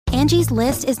Angie's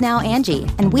List is now Angie,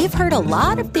 and we've heard a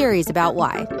lot of theories about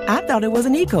why. I thought it was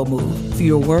an eco move.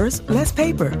 Fewer words, less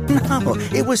paper. No,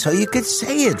 it was so you could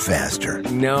say it faster.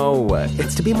 No,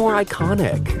 it's to be more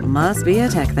iconic. Must be a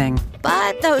tech thing.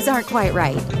 But those aren't quite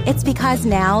right. It's because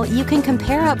now you can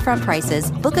compare upfront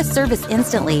prices, book a service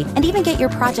instantly, and even get your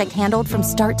project handled from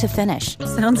start to finish.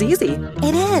 Sounds easy.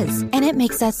 It is, and it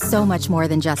makes us so much more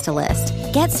than just a list.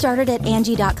 Get started at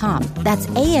Angie.com. That's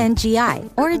ANGI,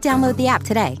 or download the app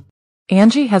today.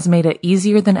 Angie has made it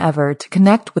easier than ever to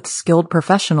connect with skilled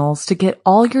professionals to get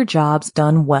all your jobs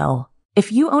done well.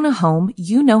 If you own a home,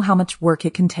 you know how much work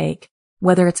it can take,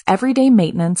 whether it's everyday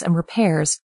maintenance and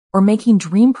repairs or making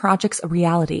dream projects a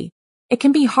reality. It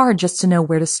can be hard just to know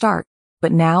where to start,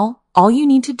 but now all you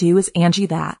need to do is Angie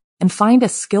that and find a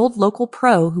skilled local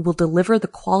pro who will deliver the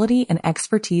quality and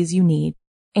expertise you need.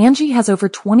 Angie has over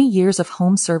 20 years of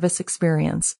home service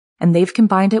experience, and they've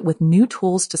combined it with new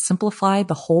tools to simplify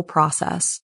the whole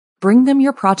process. Bring them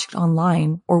your project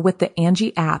online or with the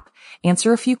Angie app,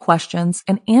 answer a few questions,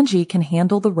 and Angie can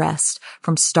handle the rest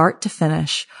from start to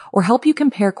finish, or help you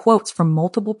compare quotes from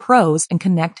multiple pros and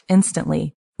connect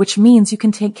instantly, which means you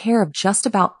can take care of just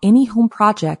about any home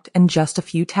project in just a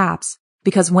few taps.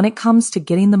 Because when it comes to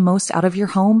getting the most out of your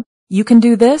home, you can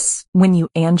do this when you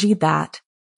Angie that.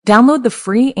 Download the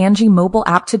free Angie mobile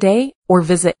app today or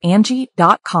visit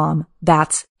Angie.com.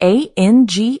 That's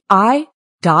ANGI.com.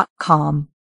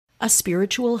 A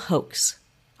spiritual hoax.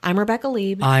 I'm Rebecca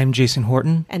Lieb. I'm Jason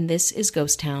Horton. And this is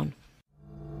Ghost Town.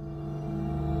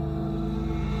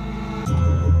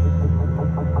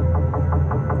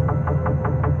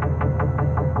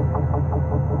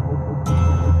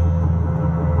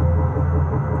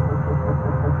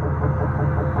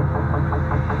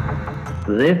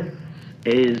 This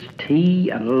is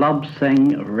T.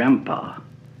 Lobsang Rampa,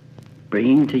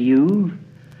 bringing to you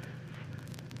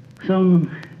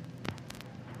some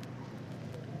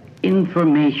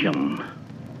information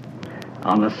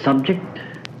on a subject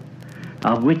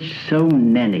of which so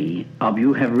many of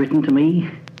you have written to me.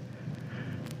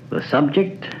 The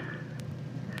subject,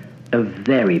 a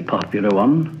very popular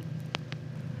one,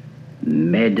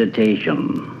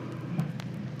 meditation.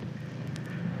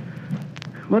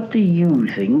 What do you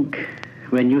think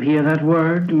when you hear that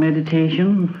word,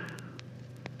 meditation?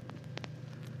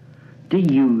 Do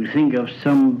you think of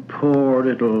some poor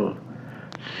little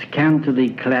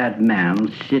scantily clad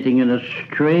man sitting in a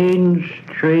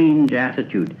strange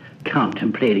attitude,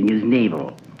 contemplating his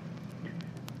navel?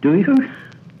 Do you?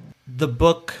 The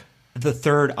book, The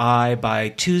Third Eye, by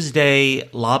Tuesday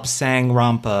Lobsang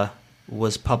Rampa,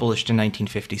 was published in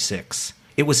 1956.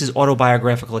 It was his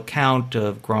autobiographical account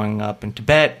of growing up in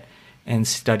Tibet and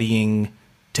studying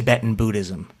Tibetan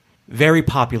Buddhism. Very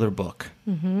popular book.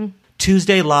 Mm-hmm.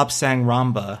 Tuesday Lobsang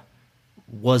Rampa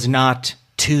was not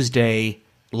Tuesday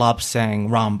Lobsang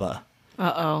Ramba.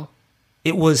 Uh-oh.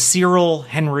 It was Cyril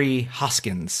Henry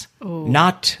Hoskins,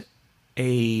 not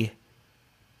a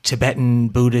Tibetan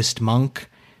Buddhist monk,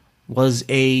 was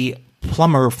a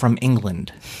plumber from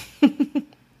England.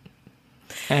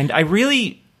 And I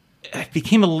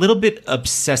became a little bit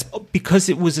obsessed because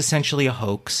it was essentially a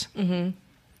hoax. Mm-hmm.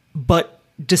 But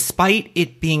despite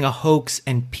it being a hoax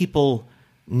and people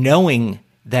knowing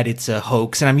that it's a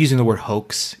hoax, and I'm using the word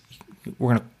hoax, we're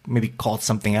going to maybe call it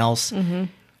something else, mm-hmm.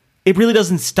 It really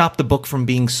doesn't stop the book from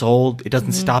being sold. It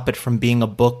doesn't stop it from being a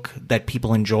book that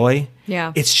people enjoy.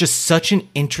 Yeah. It's just such an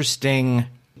interesting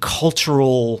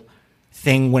cultural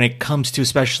thing when it comes to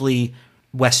especially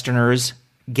Westerners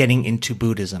getting into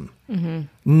Buddhism. Mm-hmm.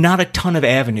 Not a ton of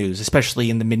avenues, especially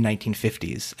in the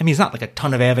mid-1950s. I mean, it's not like a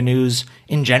ton of avenues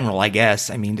in general, I guess.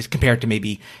 I mean, compared to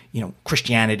maybe,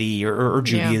 Christianity or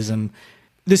Judaism. Yeah.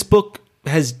 This book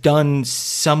has done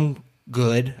some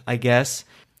good, I guess.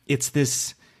 It's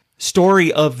this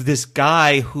story of this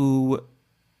guy who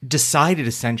decided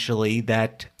essentially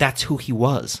that that's who he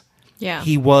was. Yeah.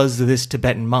 He was this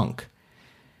Tibetan monk.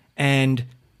 And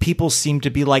people seem to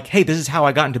be like, hey, this is how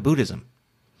I got into Buddhism.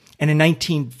 And in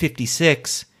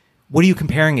 1956, what are you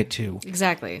comparing it to?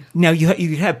 Exactly. Now,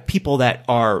 you have people that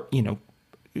are,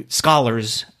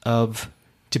 scholars of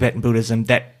Tibetan Buddhism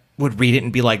that would read it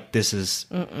and be like, this is...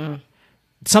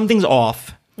 Something's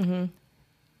off. Mm-hmm.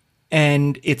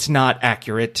 And it's not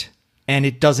accurate, and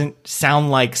it doesn't sound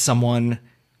like someone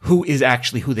who is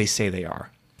actually who they say they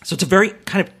are. So it's a very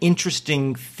kind of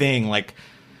interesting thing, like,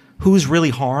 who's really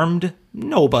harmed?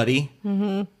 Nobody.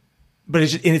 Mm-hmm. But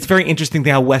it's very interesting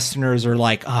how Westerners are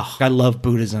like, oh, I love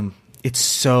Buddhism. It's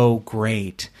so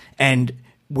great. And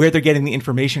where they're getting the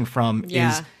information from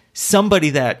is somebody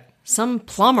that... Some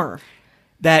plumber.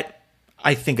 That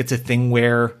I think it's a thing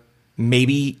where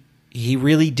maybe he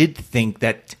really did think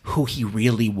that who he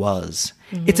really was.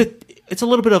 It's a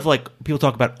little bit of like people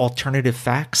talk about alternative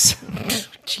facts.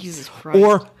 Jesus Christ.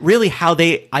 Or really how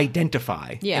they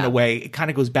identify in a way. It kind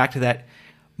of goes back to that.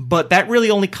 But that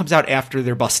really only comes out after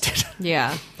they're busted.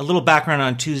 Yeah. A little background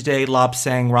on Tuesday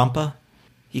Lobsang Rampa.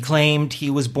 He claimed he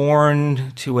was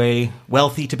born to a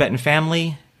wealthy Tibetan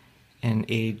family and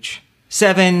age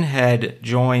 7 had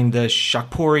joined the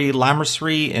Shakpuri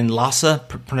Lamrisri in Lhasa.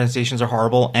 Pronunciations are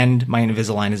horrible, and my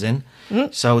Invisalign is in.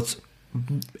 So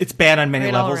it's bad on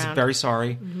many levels. Very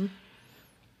sorry.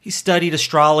 He studied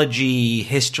astrology,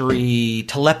 history,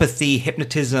 telepathy,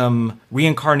 hypnotism,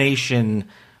 reincarnation,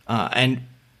 and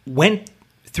went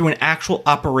through an actual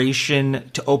operation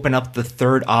to open up the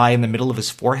third eye in the middle of his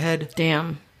forehead.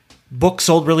 Damn. Book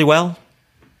sold really well.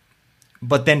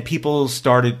 But then people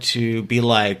started to be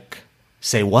like,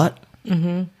 say what?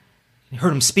 You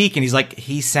heard him speak, and he's like,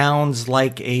 he sounds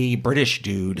like a British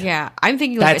dude. Yeah, I'm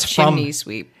thinking like a chimney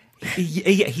sweep.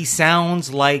 He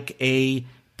sounds like a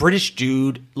British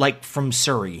dude, like from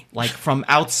Surrey, like from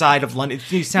outside of London.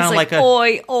 You sound like a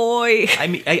oi, oi. I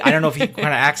mean, I don't know if what kind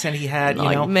of accent he had, you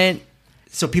know. Meant.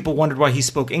 So people wondered why he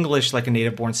spoke English like a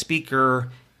native-born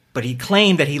speaker, but he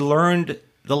claimed that he learned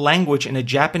the language in a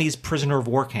Japanese prisoner of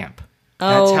war camp.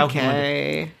 That's how he learned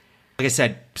it. Like I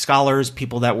said, scholars,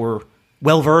 people that were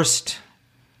well-versed,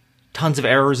 tons of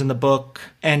errors in the book.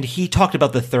 And he talked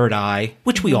about the third eye,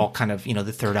 which we all kind of,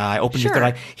 the third eye, open your third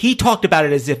eye. He talked about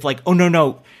it as if like, oh,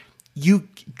 no, you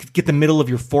get the middle of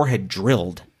your forehead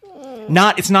drilled.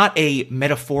 It's not a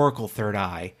metaphorical third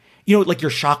eye. Like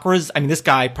your chakras. I mean, this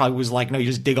guy probably was like, no, you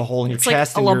just dig a hole in your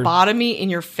chest. It's like a lobotomy in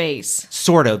your face.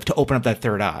 Sort of, to open up that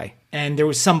third eye. And there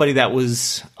was somebody that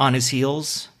was on his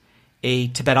heels. A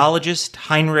Tibetologist,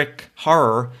 Heinrich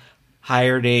Harrer,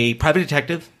 hired a private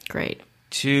detective. Great.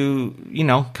 To,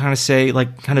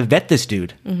 kind of vet this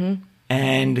dude.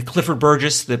 And Clifford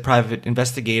Burgess, the private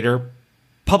investigator,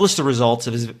 published the results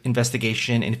of his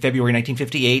investigation in February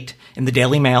 1958 in the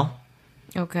Daily Mail.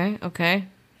 Okay.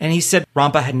 And he said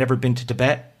Rampa had never been to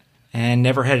Tibet and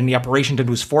never had any operation done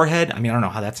to his forehead. I mean, I don't know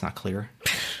how that's not clear.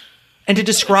 And to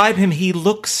describe him, I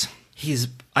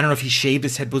don't know if he shaved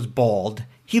his head, was bald.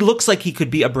 He looks like he could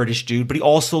be a British dude, but he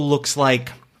also looks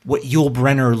like what Yul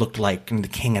Brynner looked like in The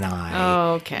King and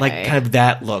I. Okay. Like kind of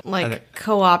that look. Like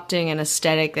co-opting an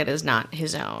aesthetic that is not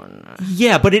his own.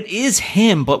 Yeah, but it is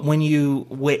him, but when you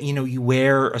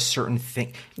wear a certain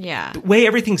thing. Yeah. The way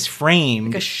everything's framed.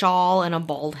 Like a shawl and a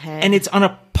bald head. And it's on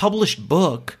a published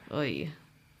book. Oy.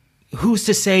 Who's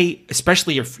to say,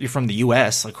 especially if you're from the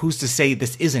U.S., like who's to say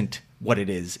this isn't what it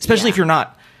is? Especially if you're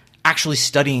not actually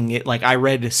studying it. Like I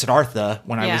read Siddhartha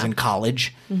when I was in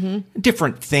college.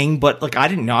 Different thing, but like I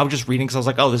didn't know. I was just reading because I was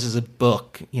like, oh, this is a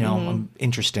book.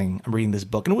 Interesting. I'm reading this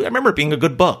book. And I remember it being a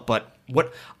good book, but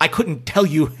I couldn't tell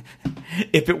you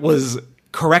if it was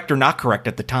correct or not correct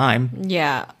at the time.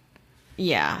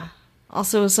 Yeah.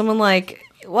 Also, someone like,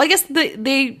 I guess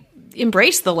they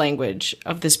embraced the language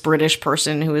of this British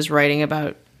person who was writing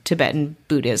about Tibetan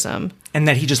Buddhism. And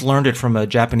that he just learned it from a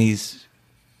Japanese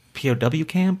POW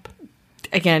camp?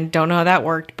 Again, don't know how that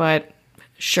worked, but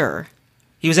sure.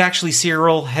 He was actually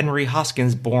Cyril Henry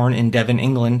Hoskins, born in Devon,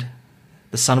 England,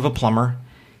 the son of a plumber.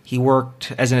 He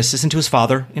worked as an assistant to his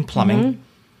father in plumbing,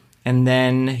 and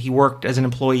then he worked as an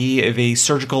employee of a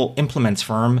surgical implements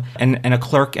firm and a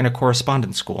clerk in a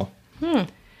correspondence school.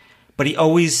 But he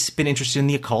always been interested in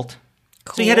the occult.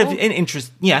 Cool. So he had an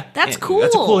interest. Yeah. That's cool.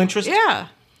 That's a cool interest. Yeah.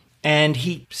 And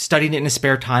he studied it in his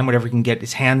spare time, whatever he can get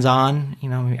his hands on,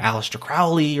 Aleister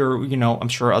Crowley or, I'm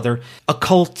sure other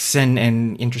occults and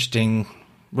interesting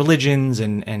religions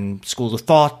and schools of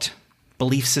thought,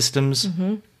 belief systems.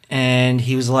 And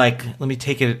he was like, let me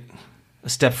take it a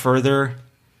step further.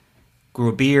 Grew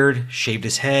a beard, shaved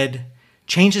his head,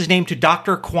 changed his name to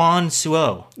Dr. Kwan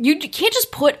Suo. You can't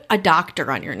just put a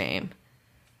doctor on your name.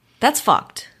 That's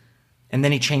fucked. And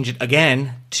then he changed it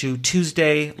again to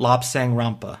Tuesday Lobsang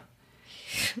Rampa.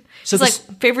 So it's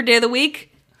like, favorite day of the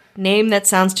week? Name that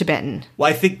sounds Tibetan. Well,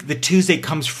 I think the Tuesday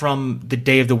comes from the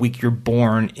day of the week you're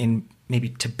born in maybe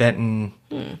Tibetan.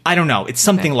 I don't know. It's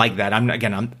something like that. I'm not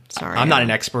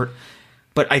an expert,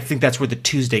 but I think that's where the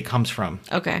Tuesday comes from.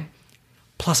 Okay.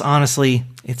 Plus, honestly,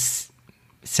 it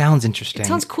sounds interesting. It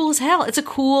sounds cool as hell. It's a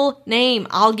cool name.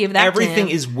 I'll give that Everything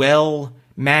to him. is well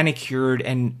manicured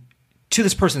and, to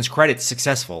this person's credit,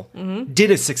 successful.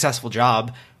 Did a successful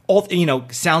job. All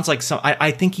sounds like some.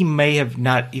 I think he may have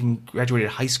not even graduated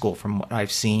high school from what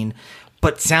I've seen,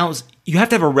 but you have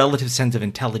to have a relative sense of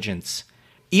intelligence.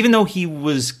 Even though he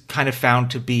was kind of found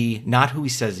to be not who he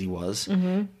says he was,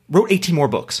 wrote 18 more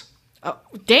books. Oh,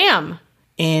 damn.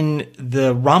 In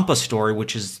the Rampa story,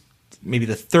 which is maybe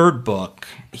the third book,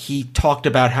 he talked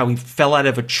about how he fell out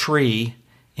of a tree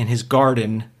in his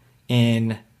garden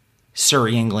in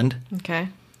Surrey, England, Okay.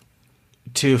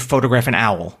 to photograph an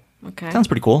owl. Okay. Sounds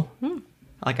pretty cool. I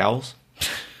like owls.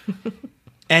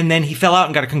 And then he fell out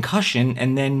and got a concussion.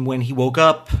 And then when he woke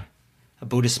up, a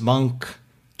Buddhist monk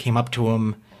came up to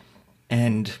him,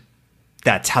 and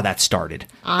that's how that started.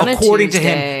 On a According to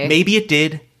Tuesday. him, maybe it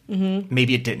did,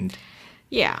 maybe it didn't.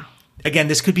 Yeah. Again,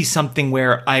 this could be something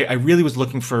where I really was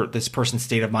looking for this person's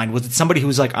state of mind. Was it somebody who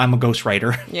was like, I'm a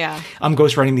ghostwriter? Yeah. I'm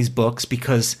ghostwriting these books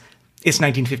because it's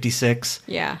 1956.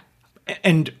 Yeah.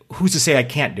 And who's to say I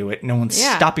can't do it? No one's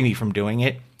Yeah. stopping me from doing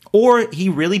it. Or he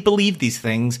really believed these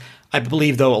things. I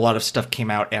believe, though, a lot of stuff came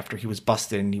out after he was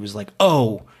busted, and he was like,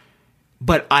 oh,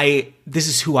 but this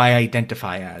is who I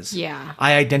identify as. Yeah.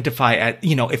 I identify as,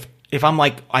 if I'm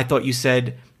like, I thought you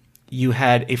said you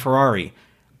had a Ferrari.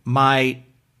 My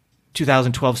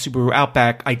 2012 Subaru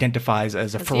Outback identifies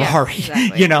as a Ferrari,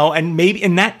 exactly.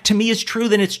 and that to me is true,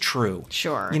 then it's true.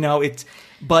 Sure.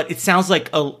 But it sounds like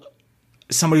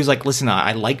somebody who's like, listen,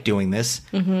 I like doing this.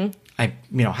 Mm-hmm. I,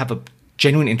 have a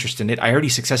genuine interest in it. I already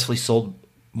successfully sold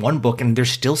one book and they're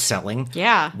still selling.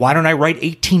 Yeah. Why don't I write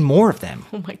 18 more of them?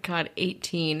 Oh my God,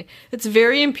 18. It's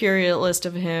very imperialist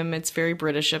of him. It's very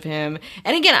British of him.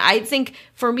 And again, I think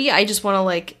for me, I just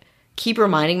want to keep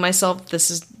reminding myself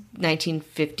this is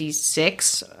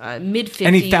 1956, mid-50s.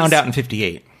 And he found out in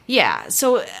 58. Yeah.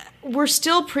 So we're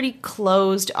still pretty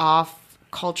closed off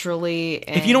culturally.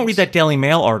 And If you don't read that Daily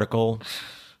Mail article,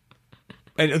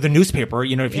 the newspaper, if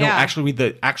you don't actually read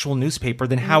the actual newspaper,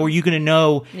 then how are you going to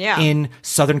know in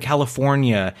Southern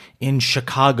California, in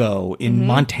Chicago, in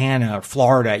Montana,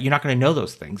 Florida? You're not going to know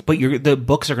those things, but the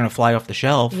books are going to fly off the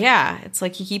shelf. Yeah. It's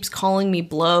like he keeps calling me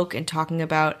bloke and talking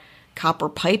about copper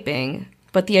piping,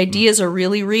 but the ideas are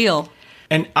really real.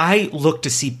 And I look to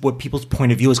see what people's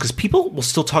point of view is, because people will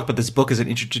still talk about this book as an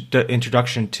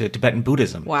introduction to Tibetan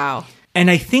Buddhism. Wow.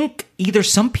 And I think either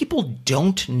some people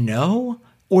don't know,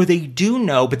 or they do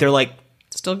know, but they're like...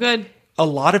 Still good. A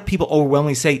lot of people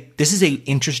overwhelmingly say, this is an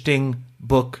interesting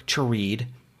book to read.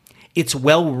 It's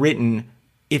well written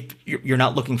if you're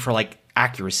not looking for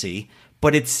accuracy,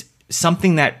 but it's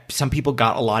something that some people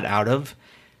got a lot out of.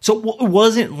 So it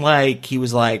wasn't like he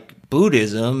was like,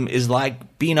 Buddhism is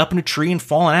like being up in a tree and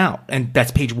falling out. And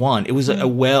that's page 1. It was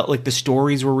the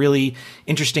stories were really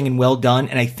interesting and well done.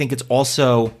 And I think it's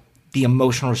also the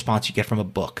emotional response you get from a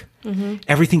book. Mm-hmm.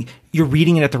 Everything, you're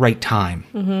reading it at the right time.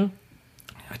 Mm-hmm.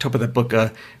 I talk about that book,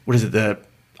 what is it, the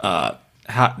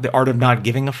Art of Not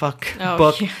Giving a Fuck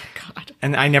book. Yeah, God.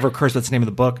 And I never curse, that's the name of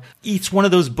the book. It's one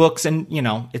of those books, and,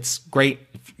 it's great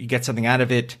if you get something out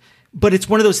of it. But it's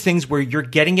one of those things where you're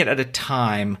getting it at a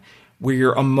time where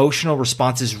your emotional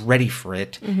response is ready for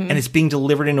it, and it's being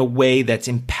delivered in a way that's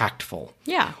impactful.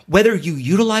 Yeah. Whether you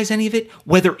utilize any of it,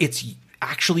 whether it's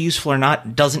actually useful or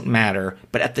not, doesn't matter.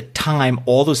 But at the time,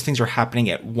 all those things are happening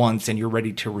at once, and you're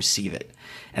ready to receive it.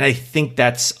 And I think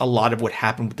that's a lot of what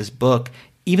happened with this book.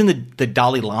 Even the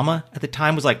Dalai Lama at the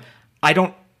time was like, I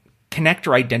don't connect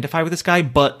or identify with this guy,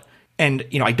 and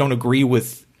I don't agree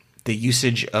with the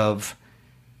usage of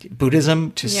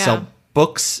Buddhism to sell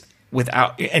books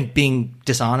without and being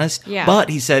dishonest. Yeah. But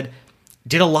he said,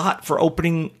 did a lot for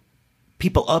opening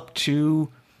people up to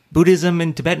Buddhism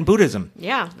and Tibetan Buddhism.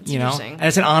 Yeah, that's interesting. And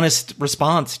it's an honest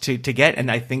response to get. And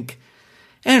I think,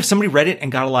 if somebody read it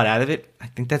and got a lot out of it, I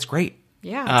think that's great.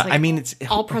 Yeah. It's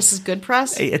all press is good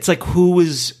press. It's like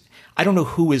I don't know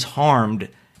who is harmed.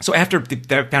 So after they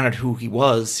found out who he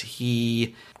was,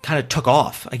 he kind of took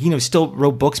off. Still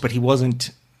wrote books, but he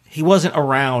wasn't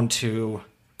around to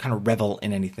kind of revel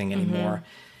in anything anymore. Mm-hmm.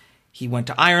 He went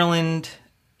to Ireland.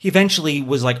 He eventually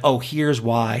was like, oh, here's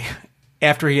why.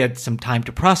 After he had some time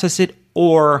to process it,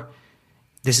 or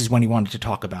this is when he wanted to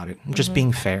talk about it. I'm just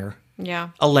being fair. Yeah.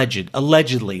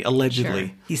 Allegedly.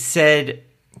 Sure. He said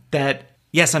that,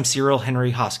 yes, I'm Cyril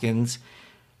Henry Hoskins,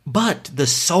 but the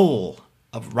soul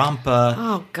of Rampa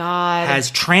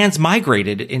has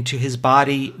transmigrated into his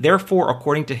body. Therefore,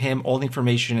 according to him, all the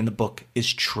information in the book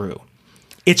is true.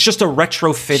 It's just a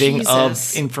retrofitting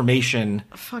of information.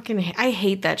 I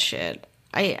hate that shit.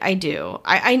 I do.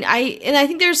 I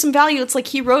think there's some value. It's like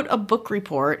he wrote a book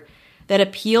report that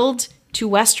appealed to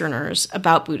Westerners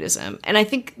about Buddhism. And I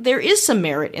think there is some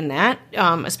merit in that,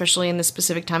 especially in this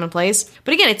specific time and place.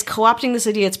 But again, it's co-opting this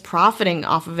idea. It's profiting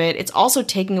off of it. It's also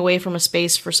taking away from a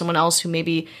space for someone else who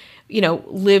maybe,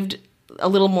 lived a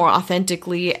little more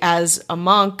authentically as a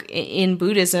monk in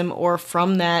Buddhism, or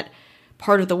from that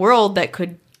part of the world that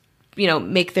could,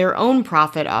 make their own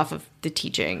profit off of the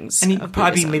teachings. And he of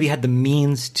probably Buddhism. maybe had the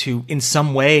means to, in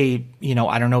some way,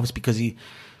 I don't know if it's because he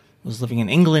was living in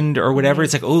England or whatever.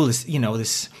 It's like, oh, this,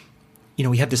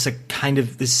 we have this like kind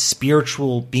of this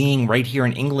spiritual being right here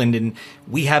in England, and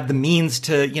we have the means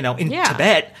to, in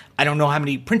Tibet, I don't know how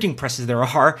many printing presses there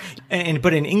are,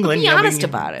 but in England, be honest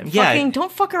about it. Yeah,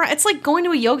 don't fuck around. It's like going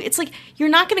to a yoga. It's like you're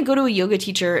not going to go to a yoga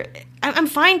teacher. I'm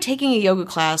fine taking a yoga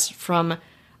class from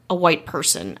a white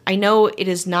person. I know it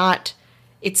is not.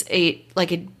 It's a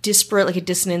disparate, like a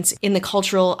dissonance in the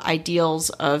cultural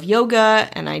ideals of yoga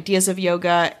and ideas of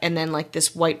yoga, and then like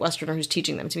this white Westerner who's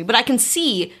teaching them to me. But I can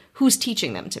see who's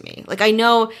teaching them to me. Like I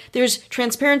know there's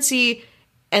transparency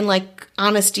and like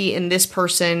honesty in this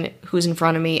person who's in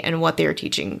front of me and what they're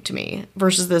teaching to me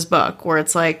versus this book where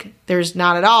it's like there's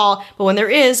not at all. But when there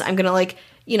is, I'm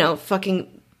gonna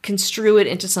fucking construe it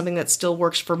into something that still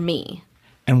works for me.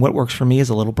 And what works for me is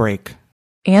a little break.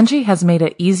 Angie has made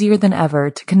it easier than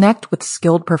ever to connect with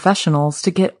skilled professionals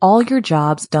to get all your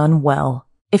jobs done well.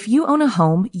 If you own a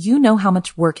home, you know how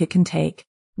much work it can take,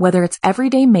 whether it's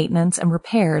everyday maintenance and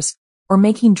repairs or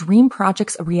making dream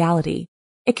projects a reality.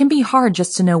 It can be hard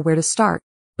just to know where to start,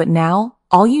 but now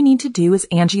all you need to do is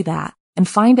Angie that and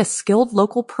find a skilled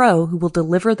local pro who will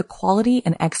deliver the quality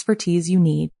and expertise you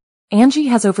need. Angie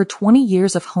has over 20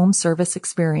 years of home service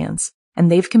experience, and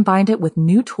they've combined it with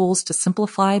new tools to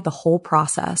simplify the whole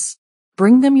process.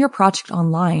 Bring them your project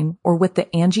online or with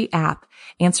the Angie app,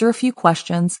 answer a few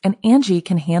questions, and Angie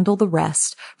can handle the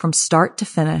rest from start to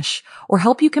finish or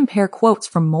help you compare quotes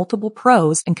from multiple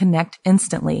pros and connect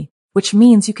instantly, which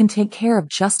means you can take care of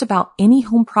just about any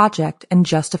home project in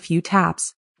just a few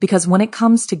taps. Because when it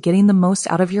comes to getting the most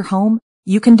out of your home,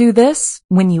 you can do this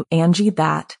when you Angie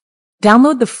that.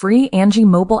 Download the free Angie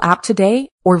mobile app today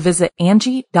or visit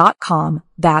Angie.com.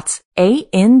 That's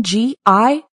ANGI.com.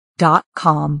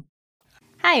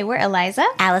 Hi, we're Eliza,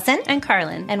 Allison, and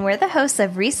Carlin, and we're the hosts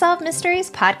of Resolved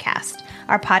Mysteries podcast.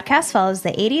 Our podcast follows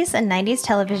the 80s and 90s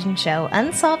television show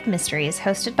Unsolved Mysteries,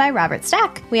 hosted by Robert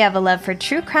Stack. We have a love for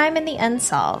true crime and the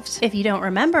unsolved. If you don't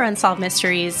remember Unsolved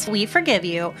Mysteries, we forgive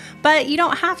you, but you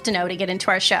don't have to know to get into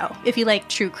our show. If you like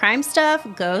true crime stuff,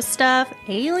 ghost stuff,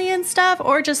 alien stuff,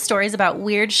 or just stories about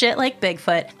weird shit like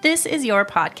Bigfoot, this is your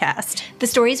podcast. The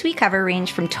stories we cover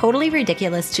range from totally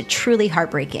ridiculous to truly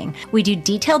heartbreaking. We do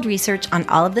detailed research on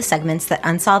all of the segments that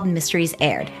Unsolved Mysteries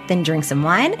aired, then drink some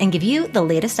wine and give you the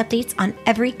latest updates on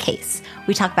every case.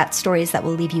 We talk about stories that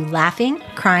will leave you laughing,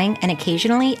 crying, and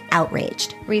occasionally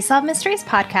outraged. Resolved Mysteries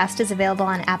podcast is available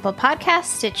on Apple Podcasts,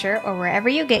 Stitcher, or wherever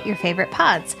you get your favorite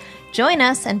pods. Join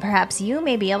us and perhaps you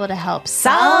may be able to help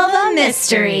solve a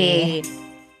mystery.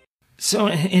 So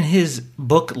in his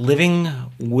book, Living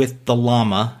with the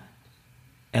Llama,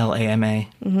 L-A-M-A,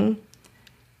 it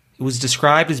was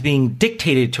described as being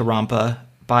dictated to Rampa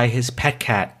by his pet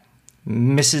cat,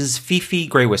 Mrs. Fifi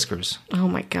Grey Whiskers. Oh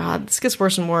my God, this gets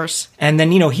worse and worse. And then,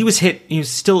 he was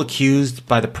still accused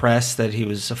by the press that he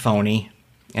was a phony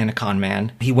and a con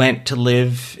man. He went to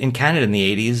live in Canada in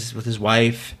the 80s with his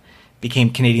wife, became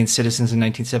Canadian citizens in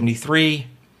 1973,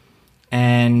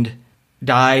 and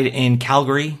died in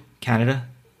Calgary, Canada,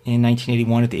 in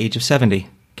 1981 at the age of 70.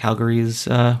 Calgary is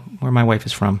where my wife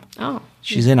is from. Oh.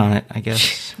 She's in on it, I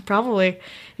guess. Probably.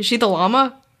 Is she the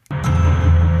llama?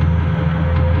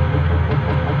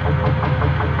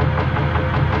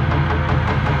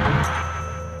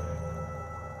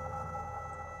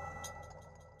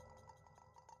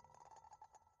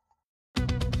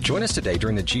 Join us today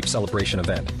during the Jeep Celebration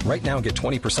event. Right now, get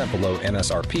 20% below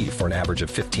MSRP for an average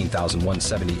of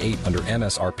 $15,178 under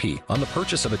MSRP on the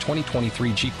purchase of a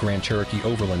 2023 Jeep Grand Cherokee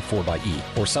Overland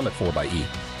 4xE or Summit 4xE.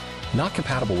 Not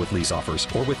compatible with lease offers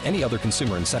or with any other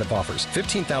consumer incentive offers.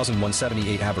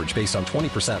 $15,178 average based on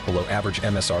 20% below average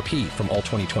MSRP from all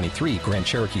 2023 Grand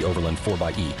Cherokee Overland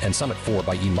 4xE and Summit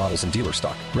 4xE models in dealer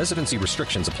stock. Residency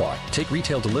restrictions apply. Take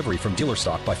retail delivery from dealer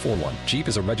stock by 4/1. Jeep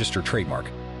is a registered trademark.